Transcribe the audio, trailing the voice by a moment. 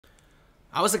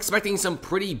I was expecting some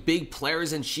pretty big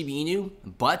players in Shiba Inu,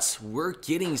 but we're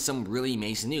getting some really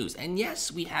amazing news. And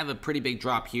yes, we have a pretty big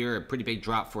drop here, a pretty big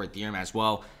drop for Ethereum as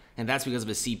well. And that's because of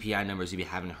the CPI numbers if you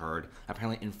haven't heard.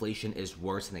 Apparently inflation is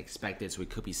worse than expected, so we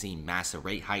could be seeing massive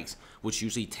rate hikes, which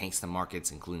usually tanks the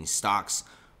markets, including stocks,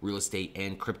 real estate,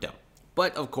 and crypto.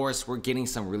 But of course, we're getting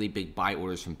some really big buy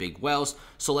orders from big whales,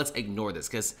 so let's ignore this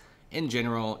because in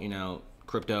general,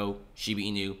 crypto, Shiba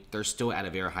Inu, they're still at a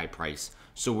very high price,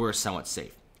 so we're somewhat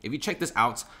safe. If you check this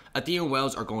out, Ethereum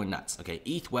whales are going nuts. Okay,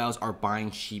 ETH whales are buying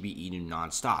Shiba Inu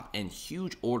nonstop, and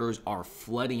huge orders are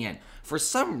flooding in. For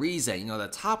some reason, the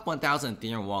top 1,000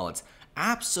 Ethereum wallets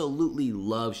absolutely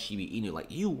love Shiba Inu.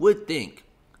 Like, you would think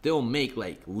they'll make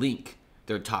like Link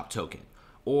their top token,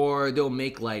 or they'll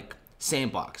make like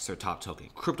Sandbox their top token,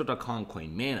 Crypto.com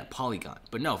coin, Mana, Polygon.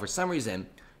 But no, for some reason,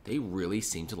 they really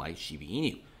seem to like Shiba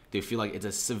Inu. They feel like it's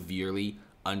a severely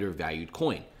undervalued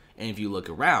coin. And if you look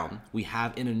around, we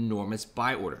have an enormous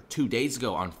buy order. 2 days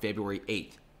ago on February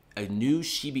 8th, a new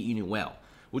Shiba Inu whale,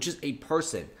 which is a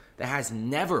person that has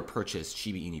never purchased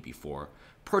Shiba Inu before,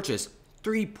 purchased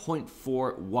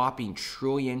 3.4 whopping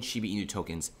trillion Shiba Inu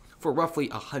tokens for roughly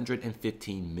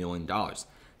 $115 million.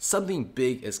 Something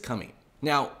big is coming.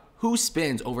 Now, who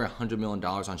spends over $100 million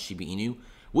on Shiba Inu,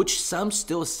 which some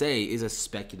still say is a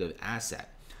speculative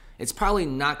asset? It's probably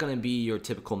not going to be your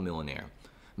typical millionaire.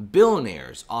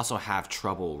 Billionaires also have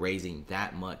trouble raising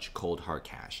that much cold hard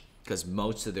cash because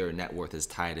most of their net worth is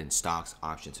tied in stocks,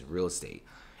 options, and real estate.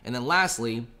 And then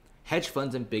lastly, hedge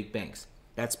funds and big banks.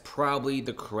 That's probably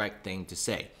the correct thing to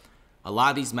say. A lot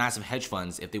of these massive hedge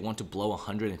funds, if they want to blow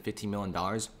 $150 million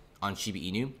on Shiba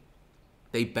Inu,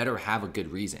 they better have a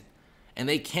good reason. And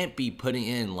they can't be putting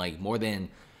in like more than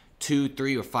 2,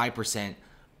 3, or 5%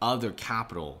 of their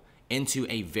capital into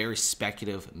a very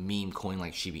speculative meme coin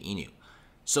like Shiba Inu.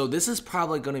 So this is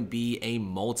probably going to be a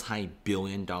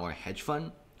multi-billion-dollar hedge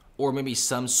fund, or maybe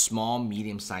some small,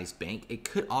 medium-sized bank. It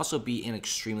could also be an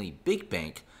extremely big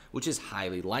bank, which is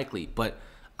highly likely. But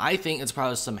I think it's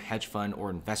probably some hedge fund or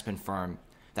investment firm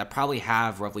that probably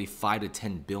have roughly $5 to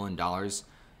 $10 billion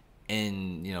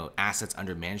in assets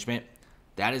under management.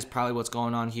 That is probably what's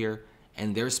going on here.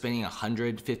 And they're spending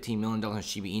 $115 million on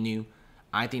Shiba Inu.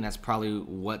 I think that's probably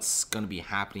what's going to be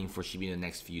happening for Shiba Inu in the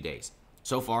next few days.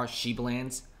 So far, Shiba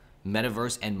Lands,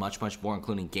 Metaverse, and much more,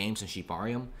 including games and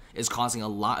Shibarium, is causing a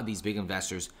lot of these big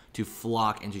investors to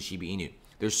flock into Shiba Inu.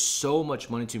 There's so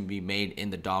much money to be made in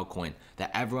the dog coin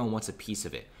that everyone wants a piece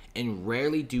of it. And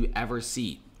rarely do you ever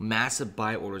see massive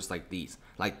buy orders like these,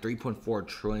 like 3.4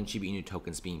 trillion Shiba Inu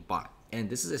tokens being bought. And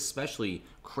this is especially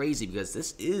crazy because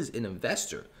this is an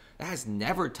investor that has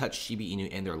never touched Shiba Inu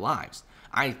in their lives.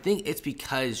 I think it's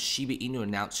because Shiba Inu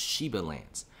announced Shiba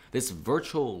Lands, this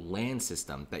virtual land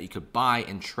system that you could buy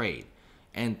and trade.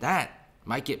 And that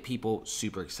might get people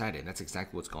super excited. That's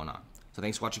exactly what's going on. So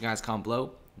thanks for watching, guys. Comment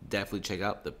below. Definitely check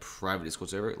out the private Discord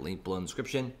server, link below in the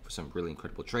description for some really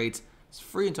incredible trades. It's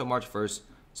free until March 1st,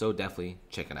 so definitely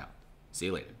check it out. See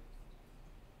you later.